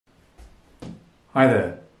Hi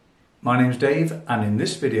there, my name's Dave, and in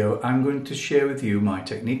this video I'm going to share with you my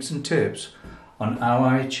techniques and tips on how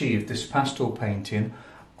I achieved this pastel painting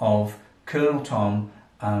of Colonel Tom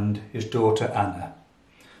and his daughter Anna.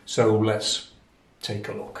 So let's take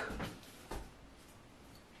a look.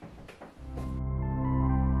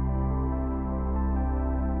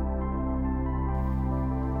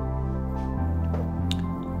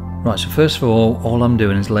 Right, so first of all I'm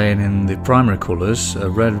doing is laying in the primary colours,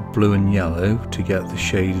 red, blue and yellow, to get the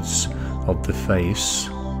shades of the face.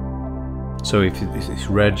 So if it's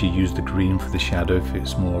red, you use the green for the shadow. If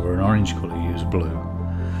it's more of an orange colour, you use blue.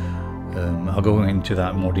 I'll go into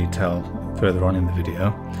that in more detail further on in the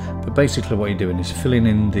video. But basically what you're doing is filling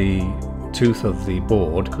in the tooth of the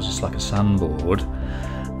board, because it's like a sandboard,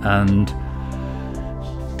 and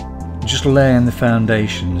just laying the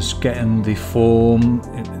foundations, getting the form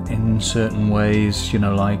in certain ways, you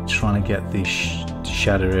know, like trying to get the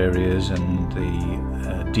shadow areas and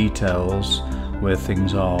the details where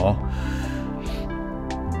things are.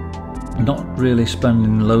 Not really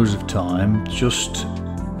spending loads of time, just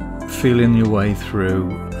feeling your way through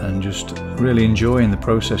and just really enjoying the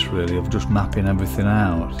process, really, of just mapping everything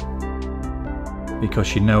out.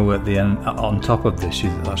 Because you know at the end, on top of this,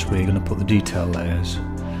 that's where you're going to put the detail layers.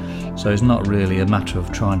 So it's not really a matter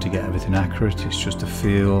of trying to get everything accurate, it's just a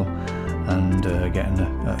feel and getting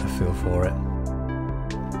a feel for it.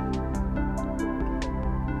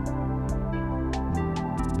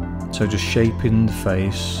 So just shaping the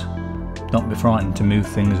face, not be frightened to move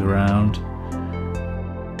things around.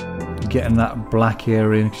 Getting that black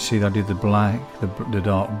area, you can see that I did the black, the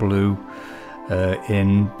dark blue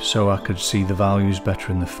in, so I could see the values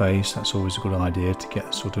better in the face. That's always a good idea, to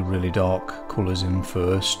get sort of really dark colours in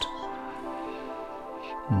first.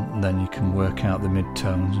 And then you can work out the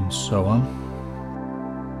mid-tones and so on.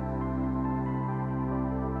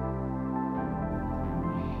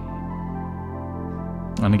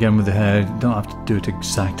 And again with the hair, you don't have to do it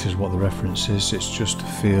exact as what the reference is, it's just a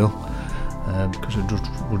feel, because it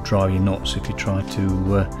would drive you nuts if you try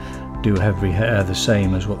to do every hair the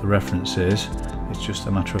same as what the reference is. It's just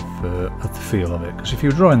a matter of the feel of it, because if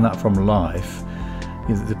you're drawing that from life,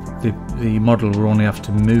 the model will only have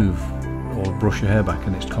to move or brush your hair back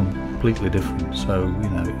and it's completely different. So, you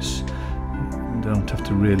know, you don't have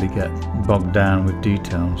to really get bogged down with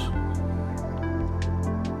details.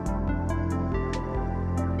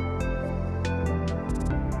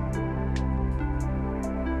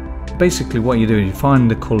 Basically what you do is you find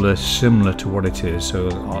the colour similar to what it is, so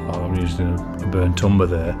I'm using a burnt umber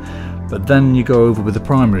there, but then you go over with the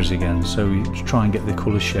primaries again, so you try and get the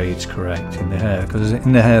colour shades correct in the hair, because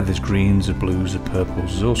in the hair there's greens, there's blues, there's purples,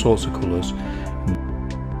 there's all sorts of colours.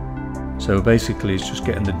 So basically it's just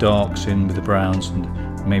getting the darks in with the browns and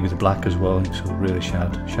maybe the black as well, so really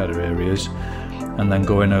shadow areas, and then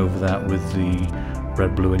going over that with the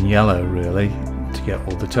red, blue and yellow, really, to get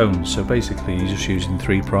all the tones. So basically you're just using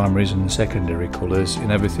 3 primaries and the secondary colours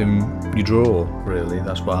in everything you draw, really.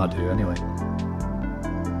 That's what I do anyway.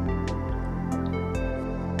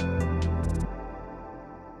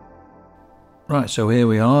 Right, so here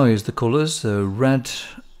we are, here's the colours, the red,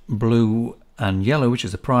 blue and yellow, which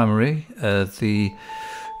is the primary. The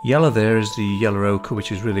yellow there is the yellow ochre,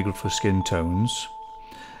 which is really good for skin tones.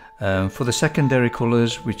 For the secondary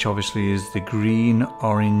colours, which obviously is the green,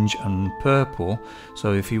 orange and purple,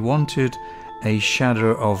 so if you wanted a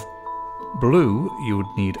shadow of blue, you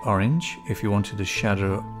would need orange. If you wanted a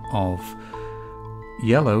shadow of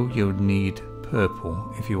yellow, you would need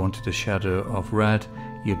purple. If you wanted a shadow of red,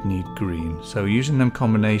 you'd need green. So using them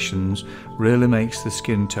combinations really makes the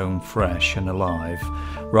skin tone fresh and alive,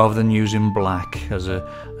 rather than using black as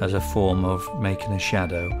a form of making a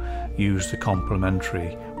shadow. Use the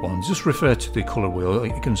complementary ones. Just refer to the colour wheel.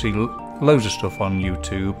 You can see loads of stuff on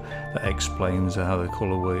YouTube that explains how the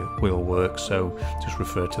colour wheel works, so just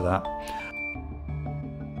refer to that.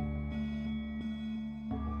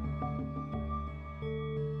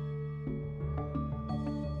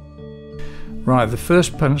 Right, the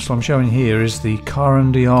first pencil I'm showing here is the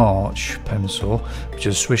Caran d'Arche pencil, which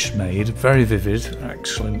is Swiss made, very vivid,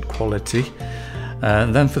 excellent quality.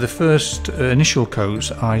 Then for the first initial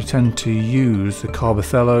coats, I tend to use the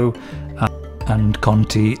Carbothello and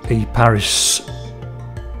Conti e Paris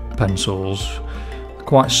pencils.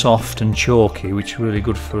 Quite soft and chalky, which is really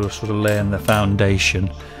good for sort of laying the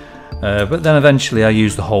foundation. But then eventually I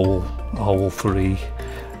use the whole 3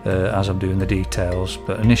 as I'm doing the details,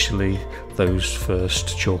 but initially those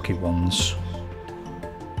first chalky ones.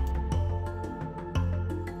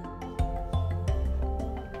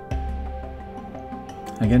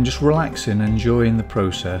 Again, just relaxing, enjoying the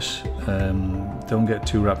process. Don't get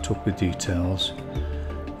too wrapped up with details.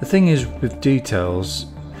 The thing is with details,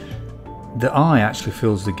 the eye actually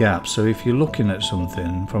fills the gaps. So if you're looking at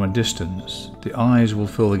something from a distance, the eyes will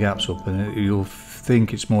fill the gaps up and you'll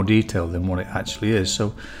think it's more detailed than what it actually is.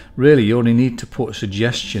 So really you only need to put a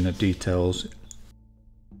suggestion of details.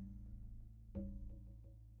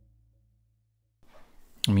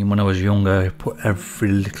 I mean, when I was younger, I put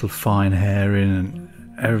every little fine hair in, and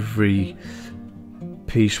every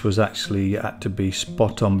piece was actually had to be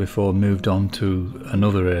spot on before moved on to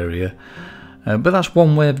another area. But that's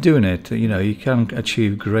one way of doing it. You know, you can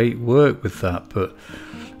achieve great work with that. But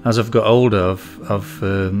as I've got older,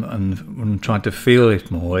 and trying to feel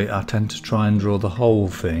it more, I tend to try and draw the whole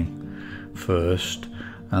thing first,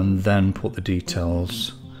 and then put the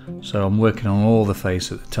details. So I'm working on all the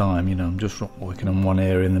face at the time. You know, I'm just working on one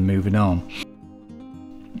area and then moving on.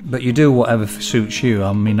 But you do whatever suits you.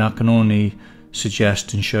 I mean, I can only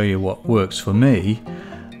suggest and show you what works for me,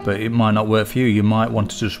 but it might not work for you. You might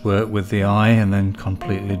want to just work with the eye and then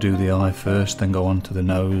completely do the eye first, then go on to the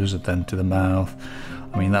nose and then to the mouth.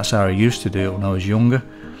 I mean, that's how I used to do it when I was younger,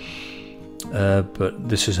 but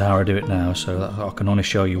this is how I do it now, so I can only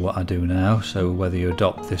show you what I do now. So whether you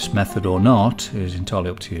adopt this method or not is entirely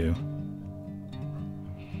up to you.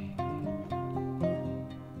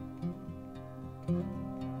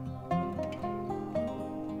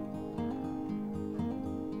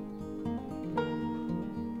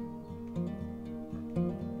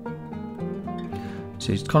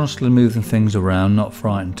 So it's constantly moving things around, not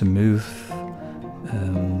frightened to move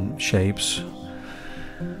shapes.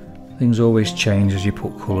 Things always change as you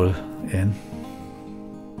put colour in.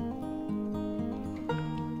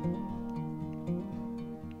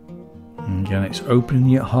 And again, it's opening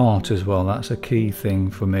your heart as well. That's a key thing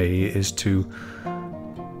for me, is to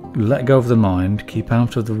let go of the mind, keep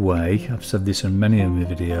out of the way. I've said this in many of my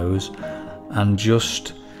videos, and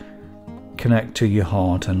just connect to your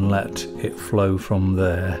heart and let it flow from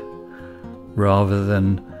there, rather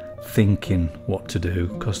than thinking what to do,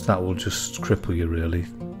 because that will just cripple you really.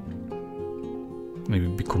 Maybe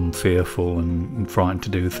become fearful and frightened to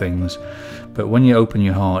do things. But when you open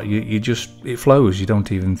your heart, you just, it flows. You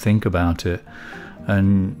don't even think about it,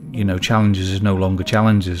 and you know, challenges is no longer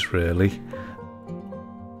challenges really.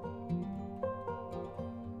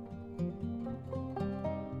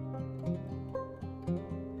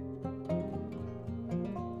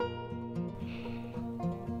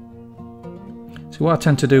 So what I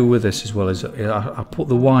tend to do with this as well is I put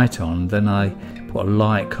the white on, then I put a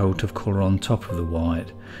light coat of colour on top of the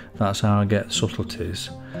white. That's how I get subtleties.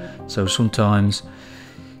 So sometimes,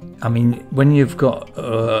 I mean, when you've got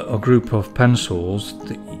a group of pencils,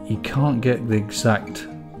 you can't get the exact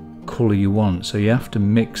colour you want, so you have to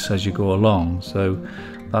mix as you go along. So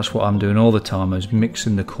that's what I'm doing all the time, is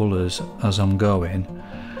mixing the colours as I'm going.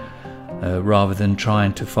 Rather than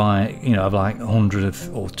trying to find, you know, I've like 100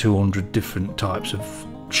 or 200 different types of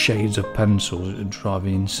shades of pencils. It would drive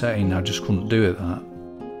me insane. I just couldn't do it that.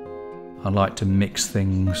 I like to mix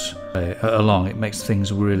things along. It makes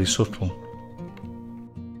things really subtle.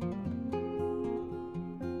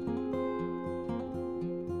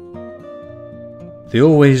 They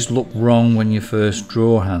always look wrong when you first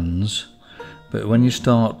draw hands, but when you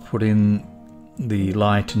start putting the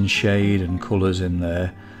light and shade and colours in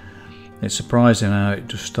there, it's surprising how it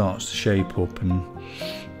just starts to shape up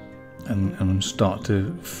and start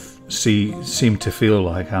to seem to feel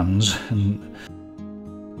like hands. And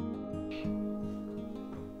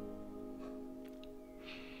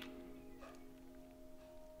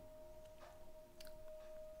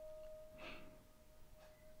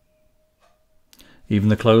even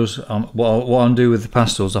the clothes, what I'm doing with the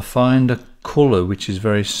pastels, I find a colour which is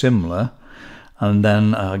very similar, and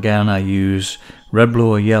then again I use red, blue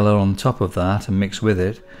or yellow on top of that and mix with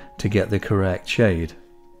it to get the correct shade.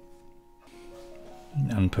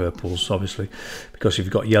 And purples, obviously, because if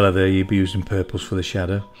you've got yellow there, you'll be using purples for the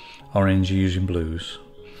shadow. Orange, you're using blues.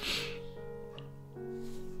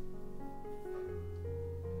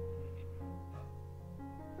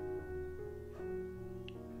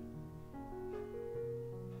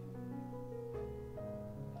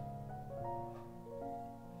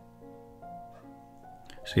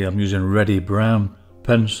 See, I'm using a reddy brown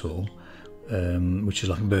pencil, which is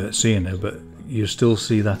like a burnt sienna, but you still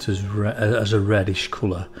see that as a reddish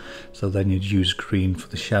colour. So then you'd use green for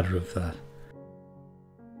the shadow of that.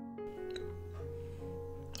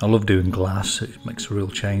 I love doing glass. It makes a real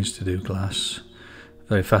change to do glass.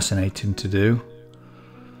 Very fascinating to do.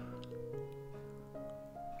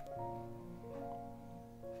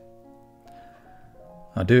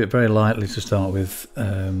 I do it very lightly to start with,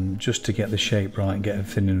 just to get the shape right and get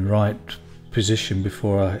everything in the right position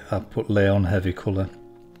before I lay on heavy colour.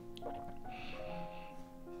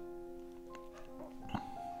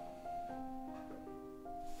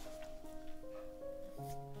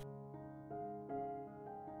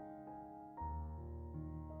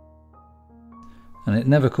 And it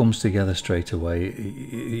never comes together straight away.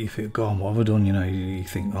 You think, God, what have I done? You know, you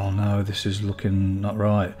think, oh no, this is looking not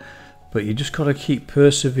right. But you just got to keep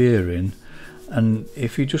persevering, and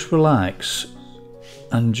if you just relax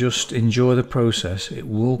and just enjoy the process, it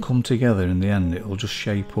will come together in the end. It will just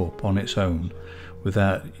shape up on its own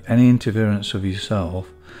without any interference of yourself.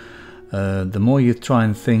 The more you try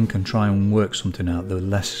and think and try and work something out, the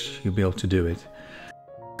less you'll be able to do it.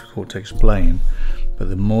 Difficult to explain, but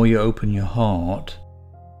the more you open your heart,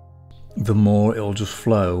 the more it'll just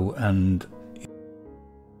flow. And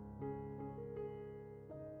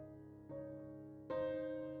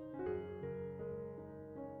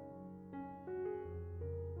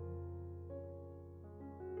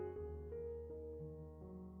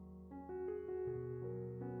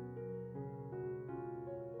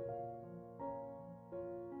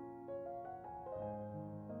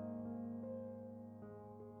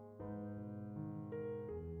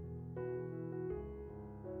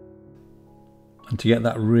to get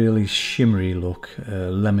that really shimmery look,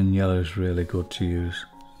 lemon yellow is really good to use.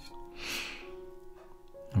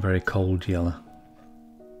 A very cold yellow.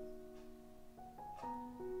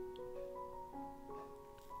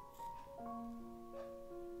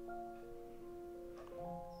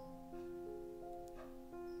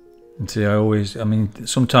 And see, I mean,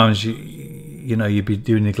 sometimes you know, you'd be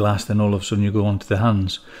doing the glass, then all of a sudden you go on to the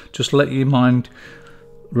hands. Just let your mind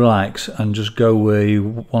relax and just go where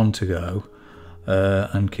you want to go.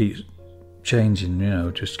 And keep changing, you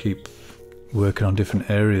know, just keep working on different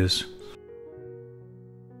areas.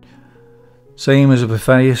 Same as a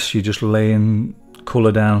face, you're just laying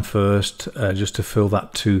colour down first, just to fill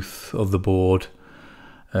that tooth of the board,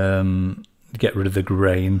 get rid of the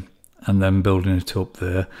grain, and then building it up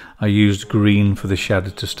there. I used green for the shadow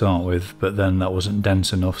to start with, but then that wasn't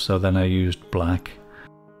dense enough, so then I used black.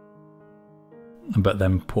 But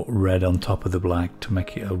then put red on top of the black to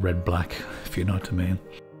make it a red black, if you know what I mean.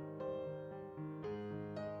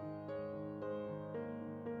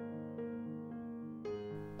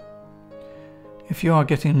 If you are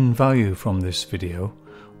getting value from this video,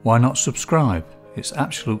 why not subscribe? It's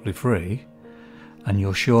absolutely free, and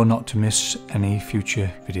you're sure not to miss any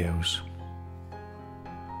future videos.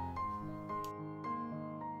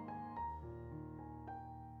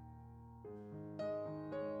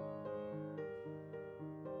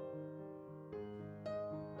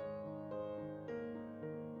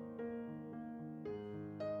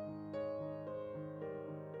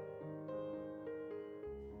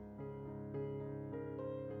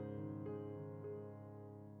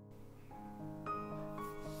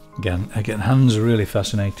 Again, hands are really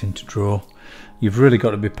fascinating to draw. You've really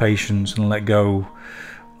got to be patient and let go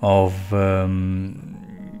of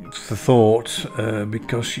the thought,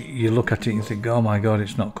 because you look at it and you think, oh my God,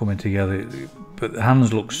 it's not coming together. But the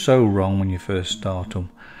hands look so wrong when you first start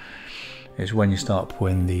them. It's when you start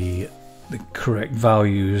putting the correct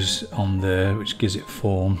values on there, which gives it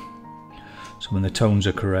form. So when the tones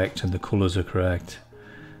are correct and the colours are correct,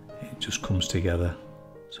 it just comes together.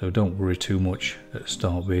 So don't worry too much at the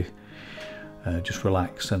start with. Just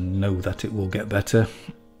relax and know that it will get better.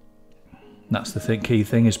 That's the key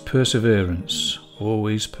thing, is perseverance.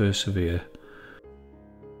 Always persevere.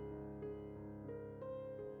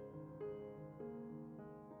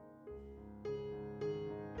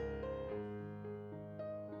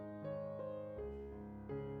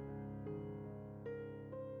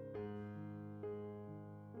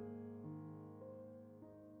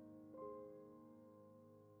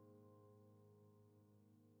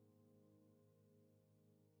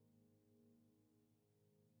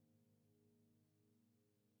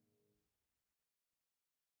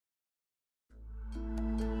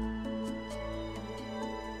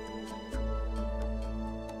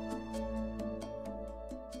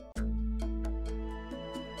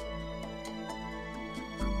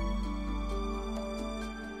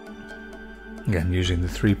 Again, using the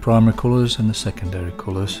 3 primary colours and the secondary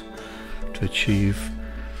colours to achieve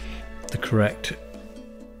the correct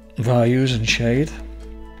values and shade.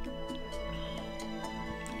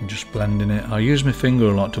 I'm just blending it. I use my finger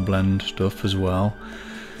a lot to blend stuff as well,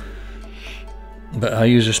 but I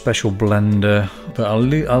use a special blender. But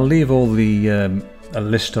I'll leave all the a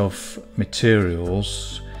list of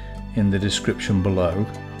materials in the description below,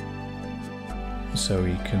 so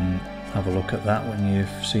you can have a look at that when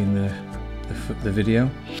you've seen the the video.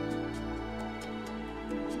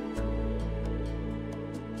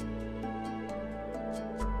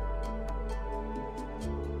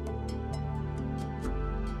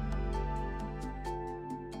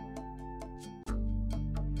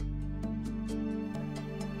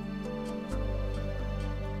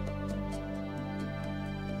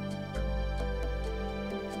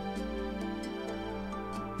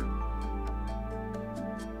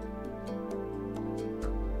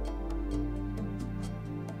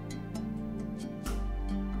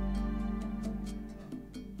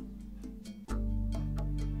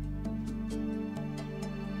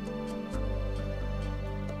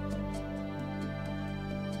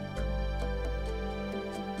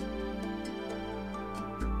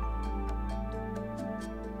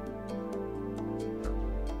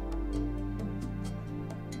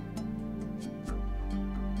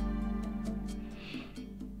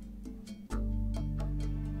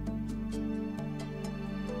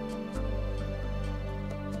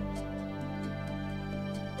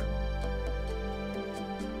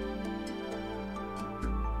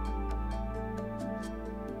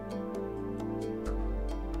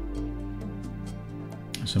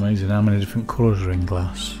 It's amazing how many different colours are in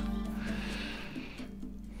glass.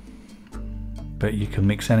 But you can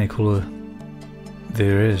mix any colour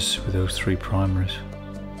there is with those 3 primaries.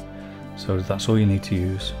 So that's all you need to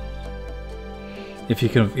use. If you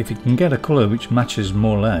can get a colour which matches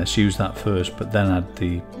more or less, use that first, but then add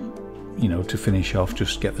the, you know, to finish off,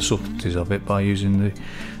 just get the subtleties of it by using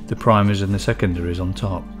the primers and the secondaries on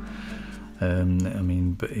top. I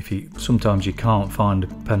mean, but sometimes you can't find a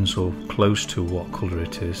pencil close to what colour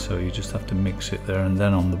it is, so you just have to mix it there and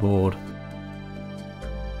then on the board.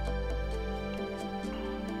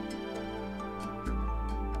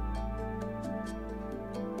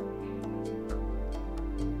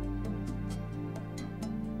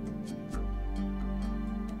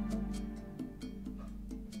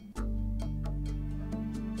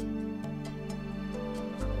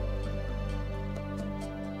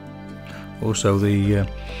 Also, on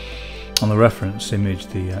the reference image,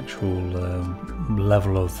 the actual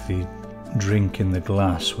level of the drink in the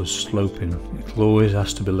glass was sloping. It always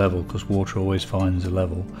has to be level because water always finds a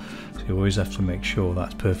level, so you always have to make sure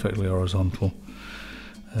that's perfectly horizontal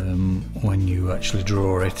when you actually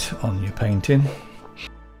draw it on your painting.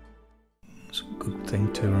 It's a good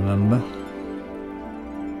thing to remember.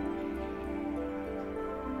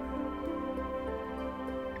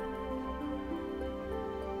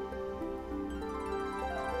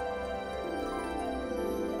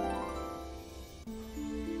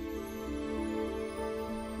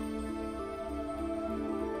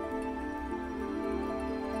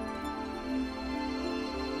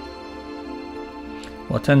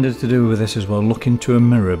 What I tended to do with this as well, look into a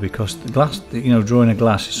mirror, because the glass, you know, drawing a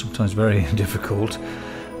glass is sometimes very difficult,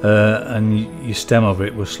 and your stem of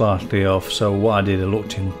it was slightly off. So what I did, I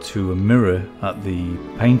looked into a mirror at the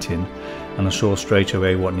painting, and I saw straight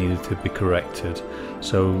away what needed to be corrected.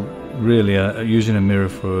 So really, using a mirror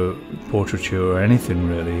for portraiture or anything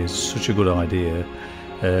really is such a good idea,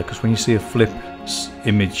 because when you see a flip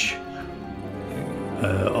image,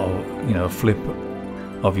 or you know, a flip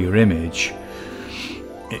of your image,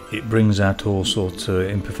 it brings out all sorts of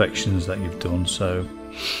imperfections that you've done. So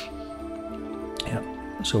yeah,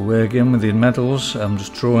 so we're again with the medals. I'm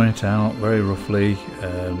just drawing it out very roughly,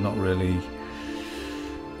 not really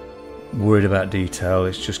worried about detail.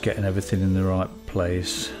 It's just getting everything in the right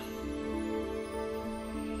place,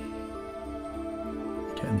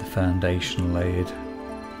 getting the foundation laid.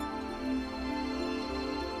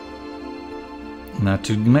 Now,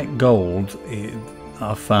 to make gold,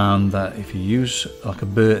 I found that if you use like a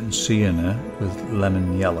burnt sienna with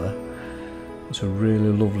lemon yellow, it's a really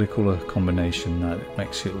lovely colour combination that it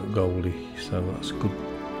makes it look goldy. So that's good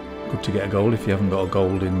to get a gold if you haven't got a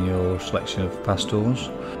gold in your selection of pastels.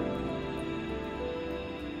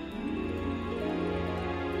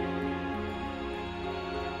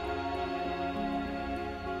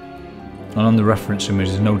 And on the reference image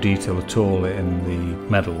there's no detail at all in the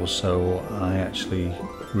medals, so I actually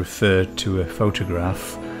referred to a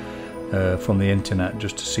photograph from the internet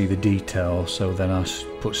just to see the detail. So then I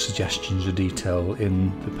put suggestions of detail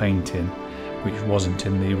in the painting which wasn't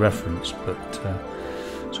in the reference, but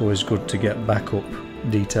it's always good to get backup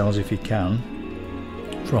details if you can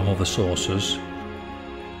from other sources.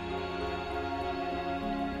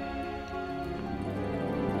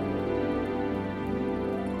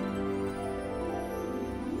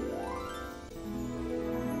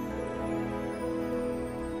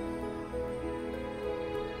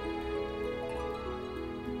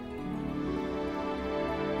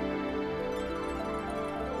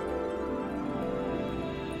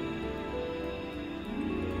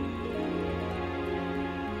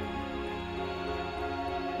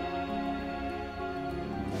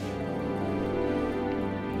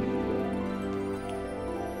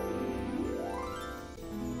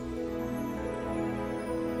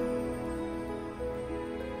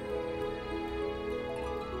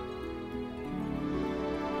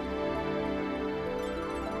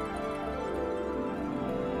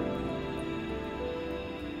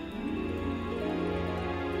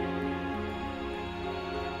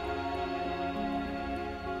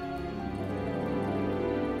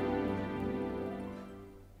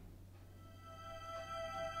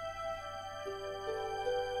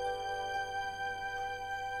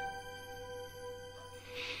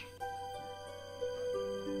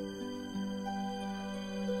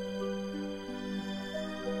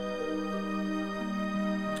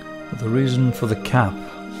 But the reason for the cap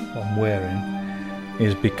I'm wearing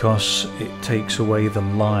is because it takes away the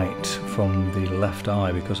light from the left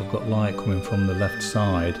eye, because I've got light coming from the left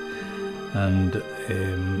side, and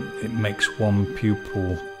it makes one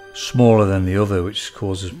pupil smaller than the other, which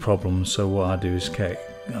causes problems. So what I do is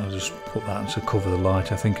I'll just put that to cover the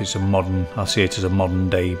light. I think it's I see it as a modern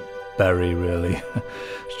day berry really.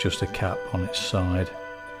 It's just a cap on its side.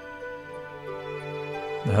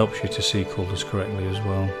 It helps you to see colours correctly as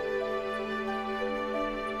well.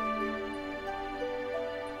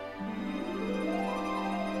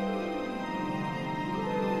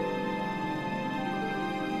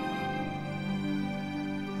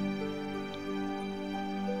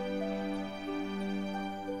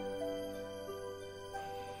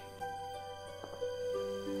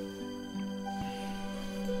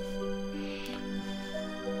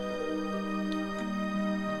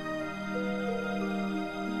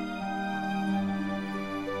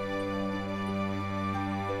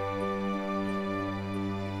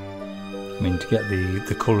 I mean, to get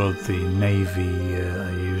the colour of the navy, I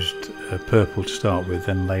used purple to start with,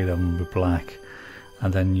 then laid on with black,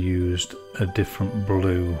 and then used a different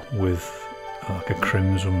blue with like a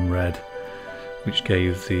crimson red, which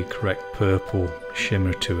gave the correct purple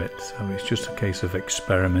shimmer to it. So it's just a case of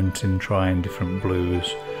experimenting, trying different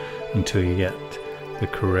blues until you get the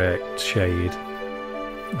correct shade,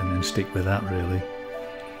 and then stick with that really.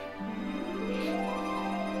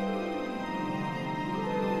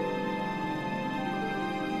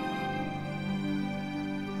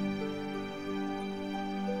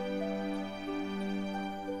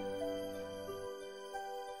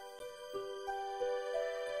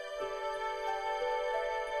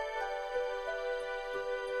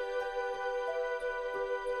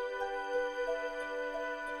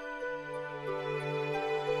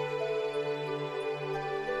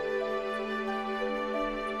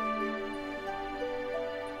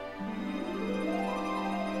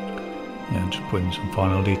 Yeah, just putting some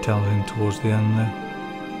final details in towards the end there.